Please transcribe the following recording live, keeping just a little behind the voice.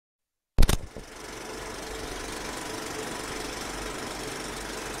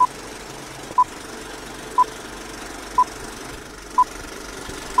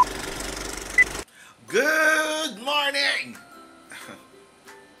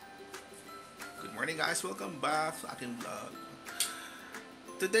Morning guys, welcome back sa aking vlog.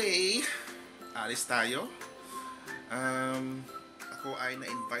 Today, alis tayo. Ako ay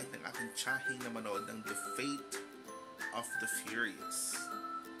na-invite ng aking tiyahing na manood ng The Fate of the Furious.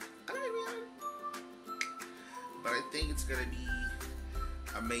 Alam mo yan? But I think it's gonna be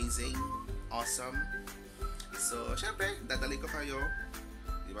amazing, awesome. So, syempre, dadali ko kayo.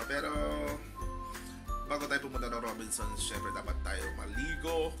 Diba? Pero bago tayo pumunta ng Robinsons, syempre dapat tayo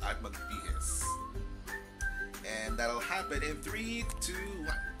maligo at magbihis. And that'll happen in 3, 2,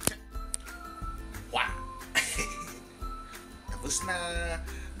 1. Wow! Tapos na,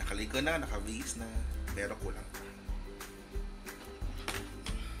 nakaligo na, nakabihis na, pero kulang pa.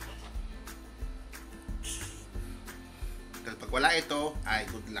 Dahil pag wala ito, ay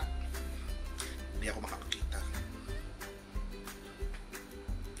good luck. Hindi ako makakakita.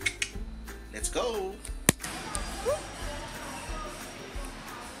 Let's go!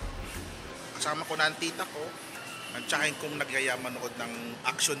 Kasama ko na ang tita ko. Ang tsahin kong nagyaya manood ng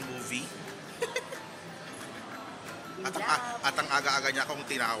action movie. at ang aga-aga niya akong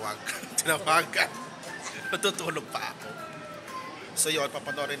tinawag. Tinawagan. Natutulog pa ako. So yun,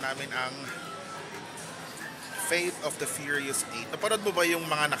 papanoorin namin ang Fate of the Furious 8. Napanood mo ba yung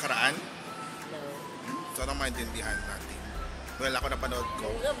mga nakaraan? No. So ano maintindihan natin? Well, ako napanood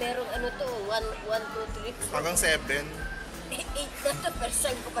ko. Merong ano to, 1, 2, 3. Hanggang 7. 8 na to, first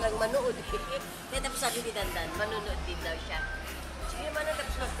time ko parang manood. Kaya tapos sabi ni Dandan, manonood din daw siya. Sige naman na,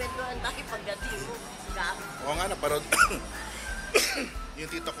 tapos magpedroan tayo pagdating mo. Oo nga, napanood.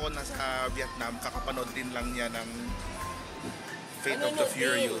 Yung tito ko nasa Vietnam, kakapanood din lang niya ng Fate of the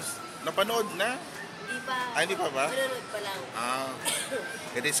Furious. Napanood na? Di ba? Ay, hindi pa ba? Manonood pa lang.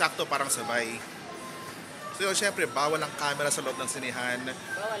 Edi sakto, parang sabay. So yun, syempre, bawal ang camera sa loob ng sinihan.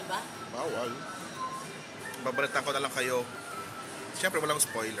 Bawal ba? Bawal. Babalitan ko na lang kayo. Siyempre, walang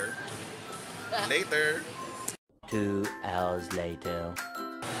spoiler. Later. 2 hours later.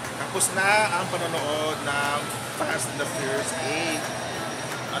 Tapos na ang panonood ng Fast and the Furious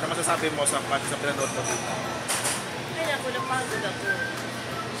 8. Ano masasabi mo sa pinanood mo dito? Ay, naku, napagod ako.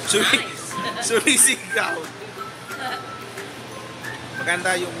 Sumisigaw.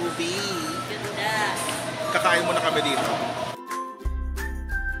 Maganda yung movie. Ganda. Kakain muna kami dito.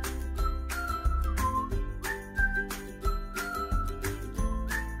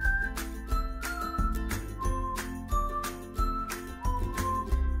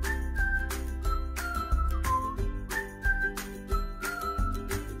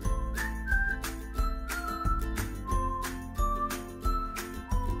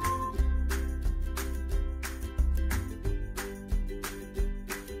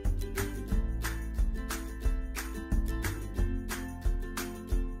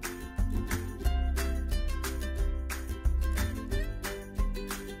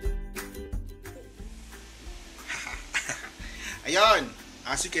 Ayun,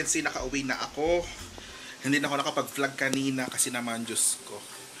 as you can see, nakauwi na ako. Hindi na ako nakapag-vlog kanina kasi naman, Diyos ko,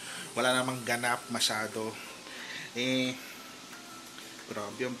 wala namang ganap masyado.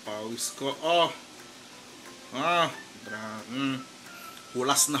 Grabe ang pawis ko.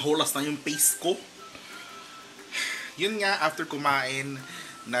 Hulas na yung face ko. Yun nga, after kumain,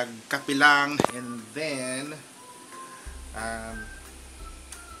 nagkape lang, and then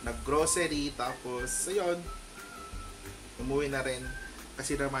nag-grocery, tapos ayun, umuwi na rin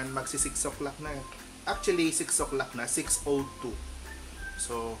kasi naman magsi 6 o'clock na. Actually 6 o'clock na, 6:02.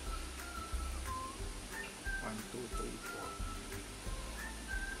 So 1, 2, 3,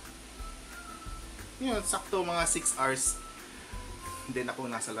 4. Yun, sakto mga 6 hours din ako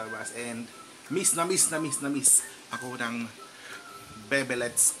nasa labas, and miss na miss ako ng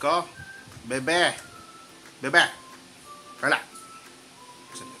bebelets ko. Bebe wala.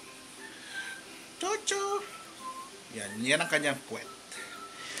 Tenchoo. Yan ang kanyang puwet.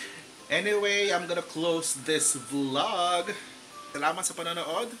 Anyway, I'm gonna close this vlog. Salamat sa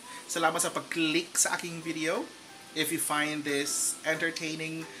panonood. Salamat sa pag-click sa aking video. If you find this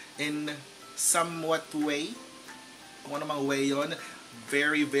entertaining in somewhat way, kung ano mang way yun,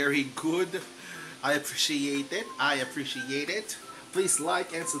 very, very good. I appreciate it. Please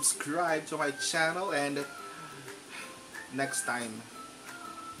like and subscribe to my channel, and next time,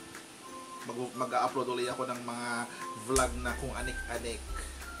 mag-upload ulit ako ng mga vlog na kung anik-anik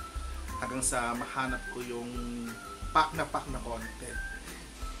hanggang sa mahanap ko yung pack na content.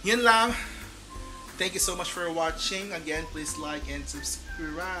 Yun lang. Thank you so much for watching. Again, please like and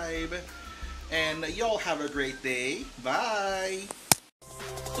subscribe. And y'all have a great day. Bye!